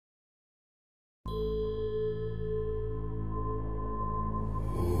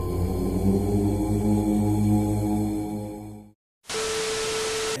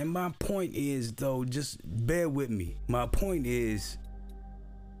my point is, though, just bear with me. My point is,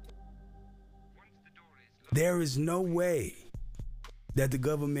 there is no way that the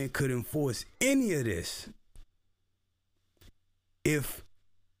government could enforce any of this if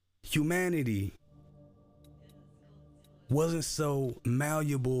humanity wasn't so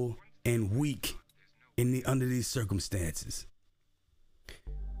malleable and weak under these circumstances.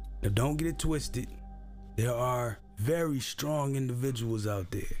 Now, don't get it twisted. There are very strong individuals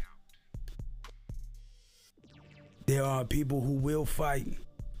out there. There are people who will fight.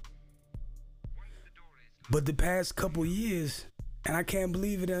 But the past couple years, and I can't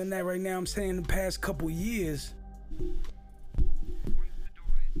believe it on that right now, I'm saying the past couple years,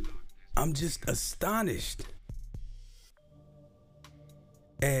 I'm just astonished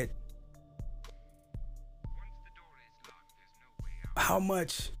at how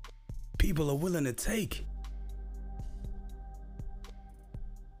much people are willing to take.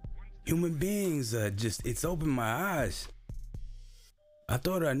 Human beings are just, it's opened my eyes. I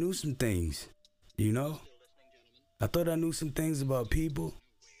thought I knew some things, you know? I thought I knew some things about people,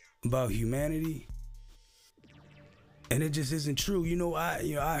 about humanity. And it just isn't true.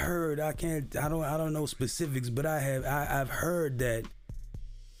 I heard, I don't know specifics, but I've heard that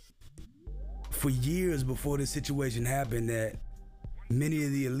for years before this situation happened, that many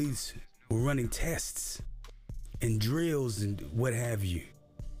of the elites were running tests and drills and what have you,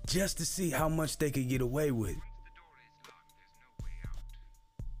 just to see how much they could get away with.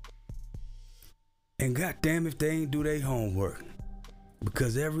 And goddamn if they ain't do their homework,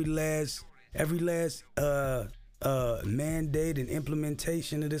 because every last mandate and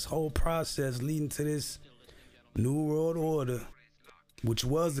implementation of this whole process leading to this New World Order, which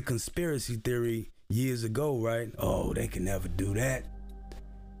was a conspiracy theory years ago, right? Oh, they can never do that.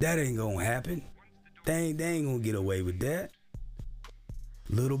 That ain't gonna happen. They ain't gonna get away with that.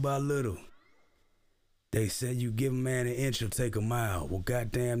 Little by little, they said you give a man an inch, he'll take a mile. Well,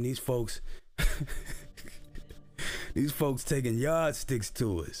 goddamn, these folks, these folks taking yardsticks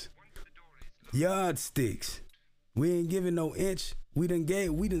to us. Yardsticks. We ain't giving no inch. We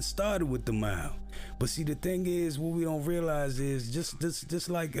done started with the mile. But see, the thing is, what we don't realize is just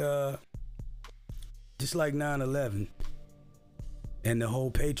like 9/11 and the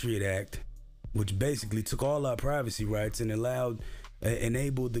whole Patriot Act, which basically took all our privacy rights and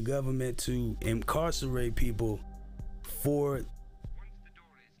enabled the government to incarcerate people for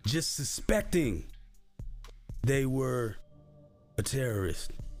just suspecting they were a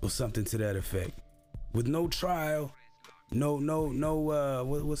terrorist or something to that effect, with no trial, no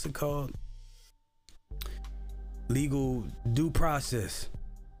what's it called? Legal due process.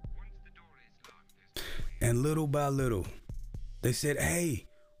 And little by little, they said, hey,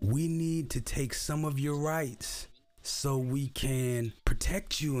 we need to take some of your rights so we can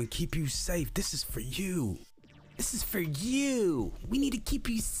protect you and keep you safe. This is for you. This is for you. We need to keep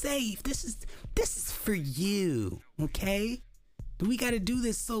you safe. This is for you, okay? We got to do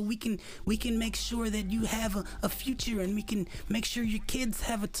this so we can make sure that you have a future, and we can make sure your kids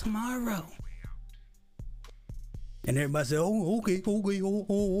have a tomorrow. And everybody said, oh, okay, okay,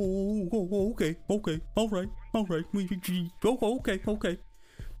 okay, all right, okay.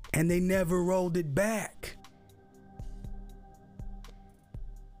 And they never rolled it back.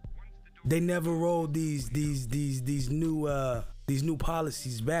 They never rolled these new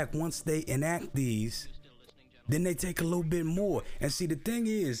policies back. Once they enact these, then they take a little bit more. And see, the thing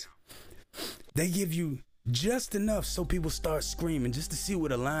is, they give you just enough so people start screaming, just to see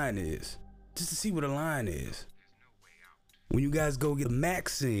what a line is. Just to see what a line is. When you guys go get a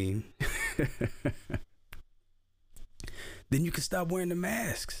VacCine, then you can stop wearing the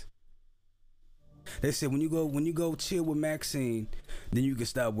masks. They said when you go chill with VacCine, then you can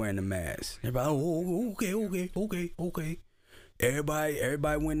stop wearing the mask. Everybody, okay.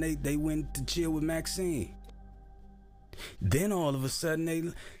 Everybody when they went to chill with VacCine. Then all of a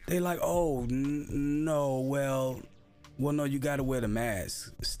sudden they like, oh no, well no, you gotta wear the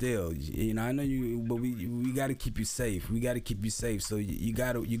mask still. You know, I know you, but we gotta keep you safe. We gotta keep you safe. So you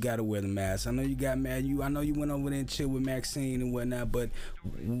gotta wear the mask. I know you got mad. I know you went over there and chill with VacCine and whatnot, but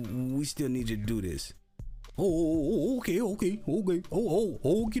we still need you to do this. Oh, okay. Oh,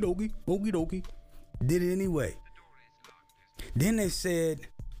 okie dokie. Did it anyway. Then they said,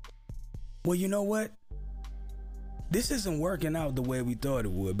 well, you know what? This isn't working out the way we thought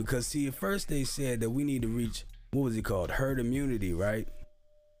it would, because see, at first they said that we need to reach, what was it called? Herd immunity, right?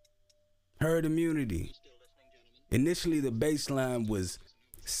 Herd immunity. Initially, the baseline was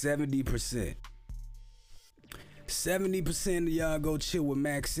 70%. 70% of y'all go chill with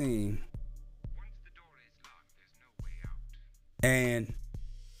VacCine. And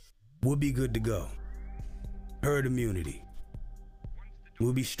we'll be good to go. Herd immunity.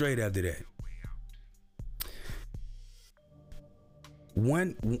 We'll be straight after that.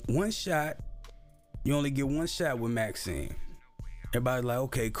 One shot, you only get one shot with VacCine. Everybody's like,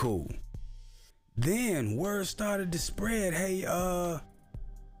 okay, cool. Then word started to spread, hey,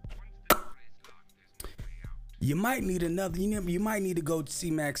 you might need another, you might need to go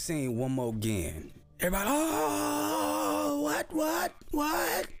see VacCine one more again. Everybody, oh, what?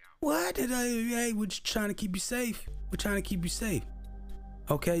 Hey, we're just trying to keep you safe. We're trying to keep you safe.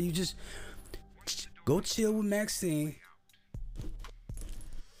 Okay, you just go chill with VacCine.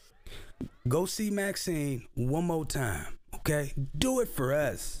 Go see VacCine one more time, okay? Do it for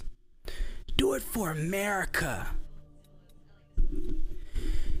us. Do it for America.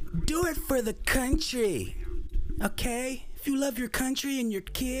 Do it for the country, okay? If you love your country and your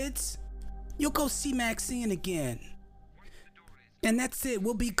kids, you'll go see VacCine again. And that's it.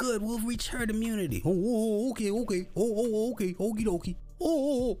 We'll be good. We'll reach herd immunity. Oh, okay. Oh, okay. Okie dokie.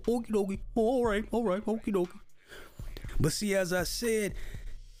 Oh, okie dokie. All right. Okie dokie. But see, as I said,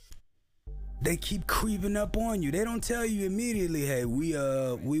 they keep creeping up on you. They don't tell you immediately, hey, we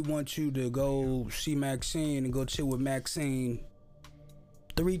want you to go see VacCine and go chill with VacCine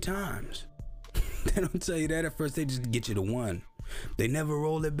 3 times. They don't tell you that at first. They just get you to 1. They never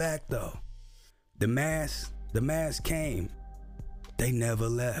roll it back though. The mask came. They never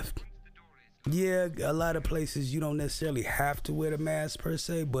left. Yeah, a lot of places you don't necessarily have to wear the mask per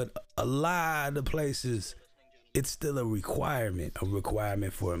se, but a lot of places it's still a requirement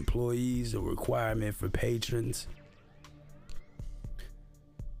for employees, a requirement for patrons.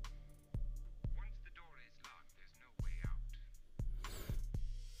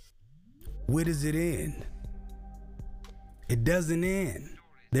 Where does it end? It doesn't end.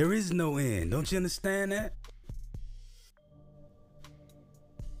 There is no end. Don't you understand that?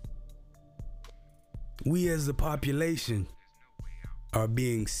 We as a population are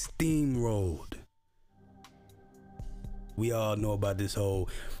being steamrolled. We all know about this whole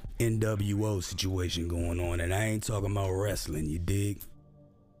NWO situation going on, and I ain't talking about wrestling, you dig?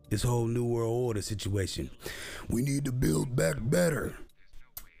 This whole New World Order situation. We need to build back better.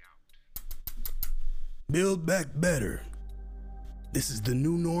 Build back better. This is the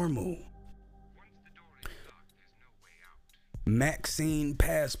new normal. VacCine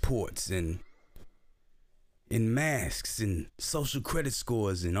passports and masks and social credit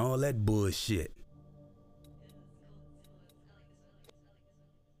scores and all that bullshit.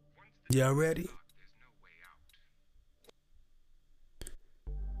 Y'all ready?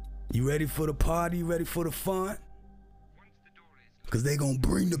 You ready for the party? You ready for the fun? Cause they gonna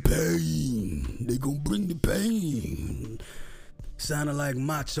bring the pain. They gonna bring the pain. Sounding like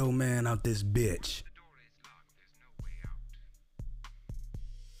Macho Man out this bitch.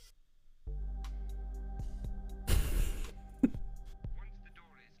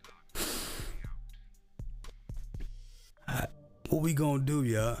 What we gonna do,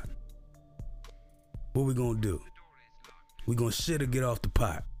 y'all? What we gonna do? We gonna shit or get off the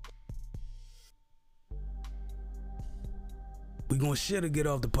pot? We gonna shit or get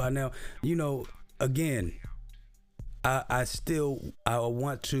off the pot? Now, you know, again, I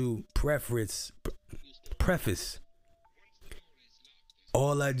want to preface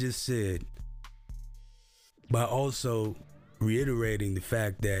all I just said by also reiterating the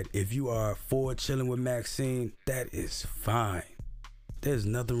fact that if you are for chilling with VacCine, that is fine. There's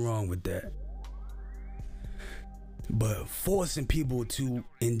nothing wrong with that. But forcing people to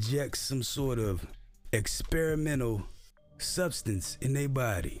inject some sort of experimental substance in their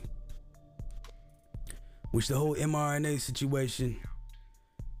body, which the whole mRNA situation,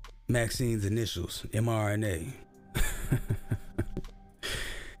 VacCine's initials, mRNA.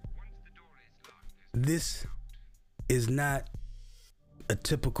 This is not a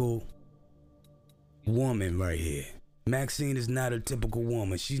typical woman right here. VacCine is not a typical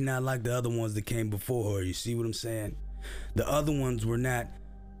woman. She's not like the other ones that came before her. You see what I'm saying? The other ones were not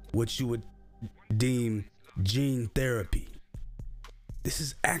what you would deem gene therapy. This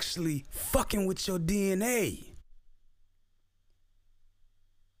is actually fucking with your DNA.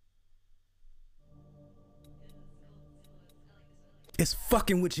 It's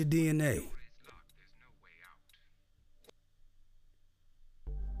fucking with your DNA.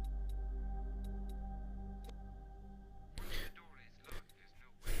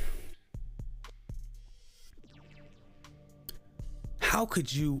 How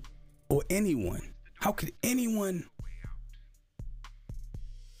could you, or anyone, how could anyone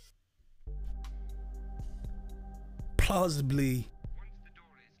plausibly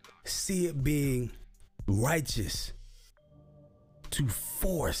see it being righteous to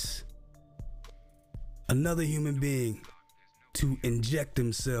force another human being to inject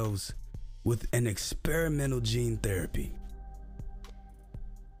themselves with an experimental gene therapy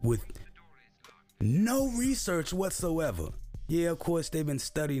with no research whatsoever. Yeah, of course, they've been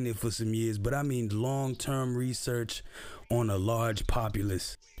studying it for some years, but I mean long-term research on a large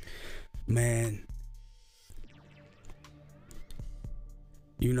populace. Man,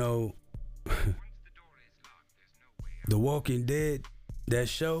 you know, The Walking Dead, that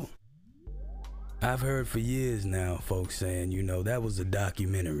show, I've heard for years now folks saying, you know, that was a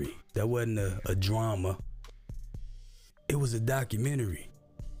documentary. That wasn't a drama. It was a documentary.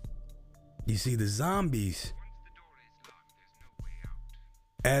 You see, the zombies,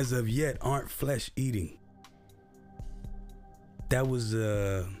 as of yet, aren't flesh eating. That was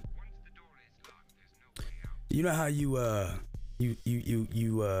you know how you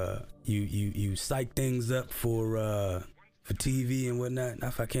psych things up for TV and whatnot. I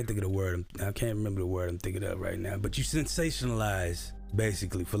can't think of the word. I can't remember the word I'm thinking of right now. But you sensationalize,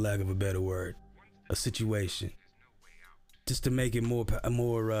 basically, for lack of a better word, a situation, just to make it more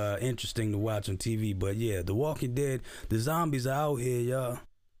interesting to watch on TV. But yeah, The Walking Dead, the zombies are out here, y'all.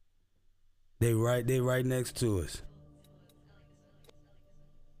 They right next to us.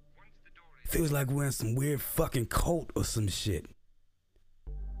 Feels like we're in some weird fucking cult or some shit.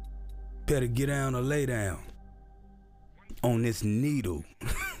 Better get down or lay down on this needle.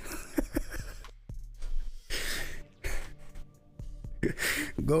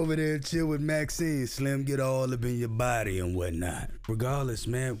 Go over there and chill with VacCine, Slim. Get all up in your body and whatnot. Regardless,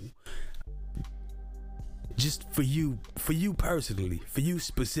 man, just for you personally, for you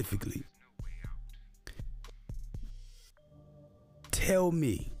specifically,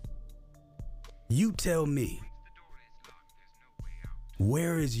 you tell me,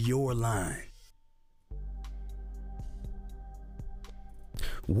 where is your line?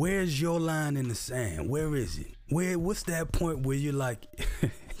 Where's your line in the sand? Where is it? What's that point where you're like,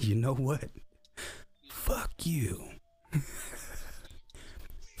 you know what? Fuck you.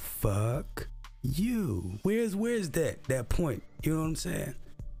 Fuck you. Where's that point? You know what I'm saying?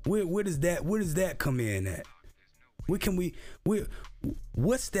 Where does that come in at?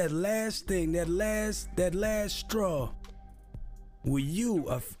 What's that last thing, that last straw where you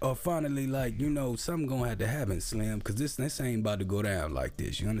are finally like, you know, something gonna have to happen, Slim, because this ain't about to go down like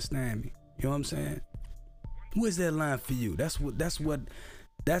this. You understand me? You know what I'm saying? Where's that line for you? That's what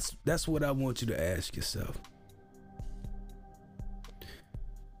I want you to ask yourself.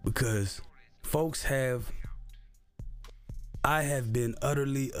 Because I have been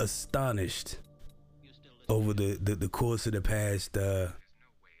utterly astonished over the course of the past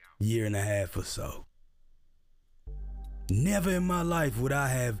year and a half or so. Never in my life would I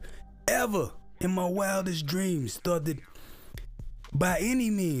have ever in my wildest dreams thought that by any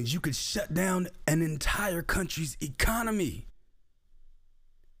means you could shut down an entire country's economy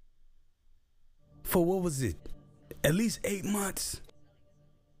for, what was it, at least 8 months.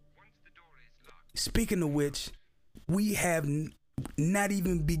 Speaking of which, we have not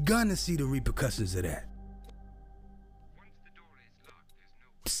even begun to see the repercussions of that.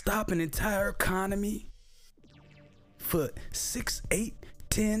 Stop an entire economy for 6, 8,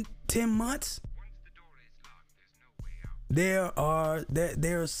 10 months. There are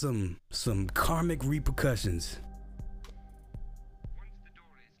some karmic repercussions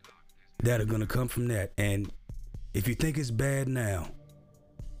that are gonna come from that. And if you think it's bad now,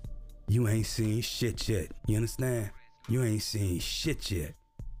 you ain't seen shit yet. You understand? You ain't seen shit yet.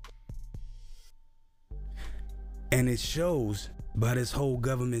 And it shows by this whole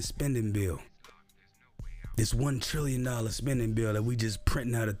government spending bill. This $1 trillion spending bill that we just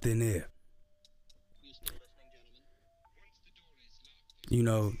printing out of thin air. You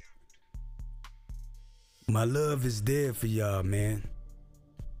know, my love is there for y'all, man.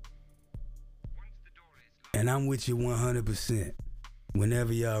 And I'm with you 100%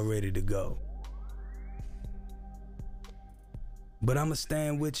 whenever y'all ready to go. But I'ma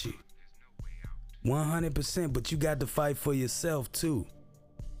stand with you 100%, but you got to fight for yourself too.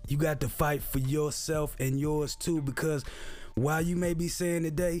 You got to fight for yourself and yours too, because while you may be saying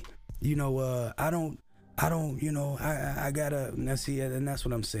today, you know, I don't, you know, I gotta, let's see, and that's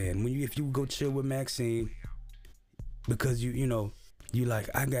what I'm saying. If you go chill with VacCine, because you know, you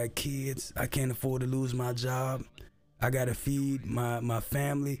like, I got kids, I can't afford to lose my job, I gotta feed my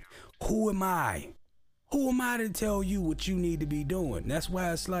family. Who am I? Who am I to tell you what you need to be doing? That's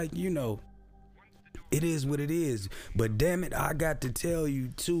why it's like, you know, it is what it is. But damn it, I got to tell you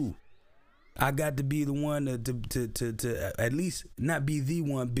too. I got to be the one to at least not be the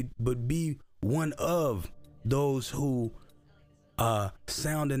one, but be one of those who are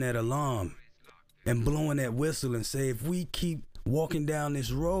sounding that alarm and blowing that whistle and say, if we keep walking down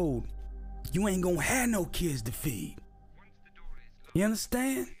this road, you ain't gonna have no kids to feed. You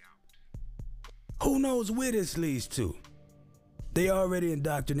understand? Who knows where this leads to? They already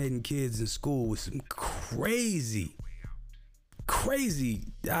indoctrinating kids in school with some crazy,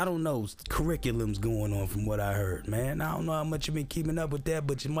 I don't know, curriculums going on from what I heard, man. I don't know how much you've been keeping up with that,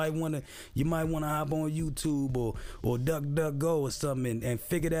 but you might wanna hop on YouTube or DuckDuckGo or something and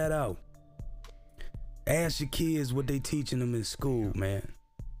figure that out. Ask your kids what they teaching them in school, man.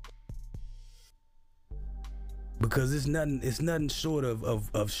 Because it's nothing short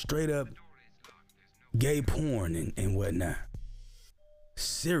of straight up gay porn and whatnot.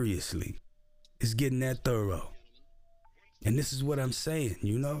 Seriously, it's getting that thorough. And this is what I'm saying,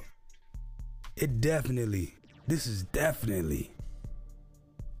 you know? This is definitely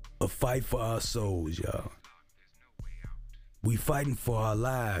a fight for our souls, y'all. We fighting for our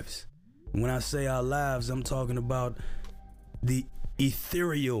lives. When I say our lives, I'm talking about the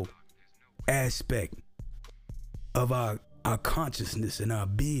ethereal aspect of our consciousness and our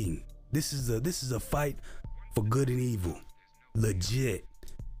being. This is a fight for good and evil. Legit.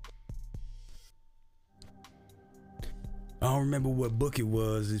 I don't remember what book it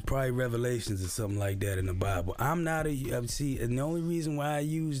was. It's probably Revelations or something like that in the Bible. And the only reason why I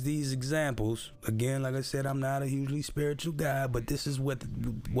use these examples, again, like I said, I'm not a hugely spiritual guy, but this is what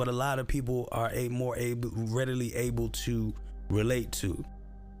a lot of people are readily able to relate to.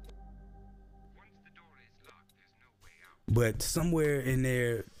 But somewhere in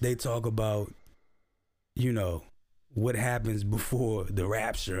there, they talk about, you know, what happens before the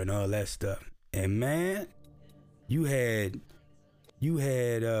rapture and all that stuff. And man, you had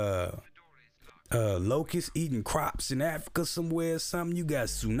locusts eating crops in Africa somewhere or something. You got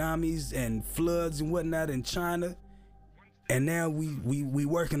tsunamis and floods and whatnot in China. And now we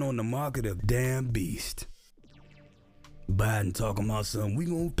working on the mark of the damn beast. Biden talking about something. We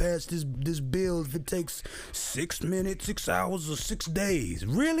gonna pass this bill if it takes 6 minutes, 6 hours, or 6 days.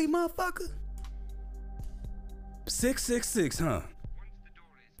 Really, motherfucker? 666, huh?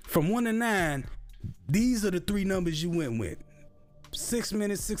 From 1 to 9, these are the 3 numbers you went with. 6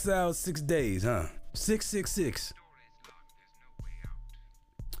 minutes, 6 hours, 6 days, huh? 666.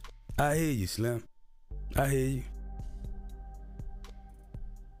 I hear you, Slim. I hear you.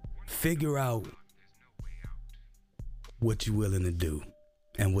 Figure out what you're willing to do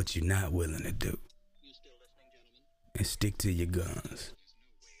and what you're not willing to do. And stick to your guns.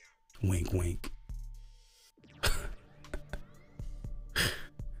 Wink, wink.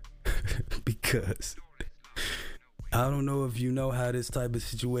 Because I don't know if you know how this type of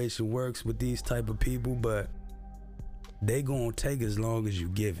situation works with these type of people, but they gonna take as long as you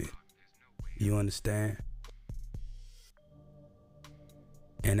give it. You understand?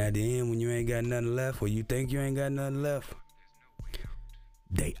 And at the end, when you ain't got nothing left, or you think you ain't got nothing left,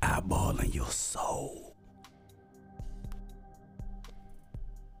 they eyeballing your soul.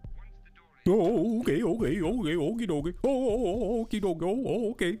 Oh, okay. Oh,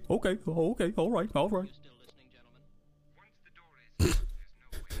 okay. All right.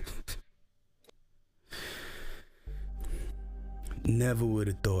 Never would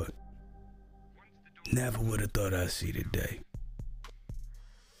have thought I'd see the day.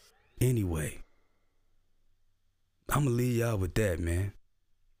 Anyway, I'ma leave y'all with that, man.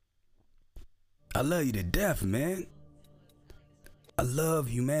 I love you to death, man. I love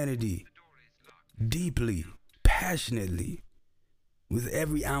humanity deeply, passionately, with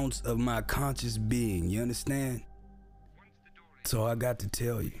every ounce of my conscious being. You understand? So I got to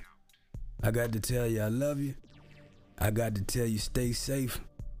tell you. I love you. I got to tell you, stay safe,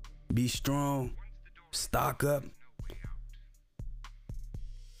 be strong, stock up.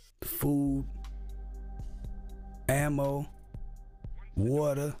 Food, ammo,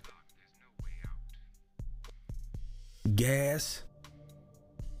 water, gas.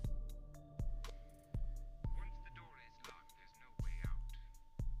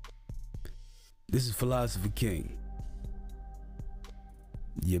 This is Philosophy King,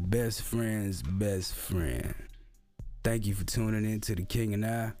 your best friend's best friend. Thank you for tuning in to The King and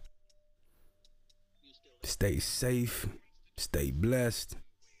I. Stay safe, stay blessed.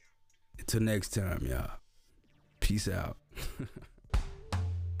 Until next time, y'all. Peace out.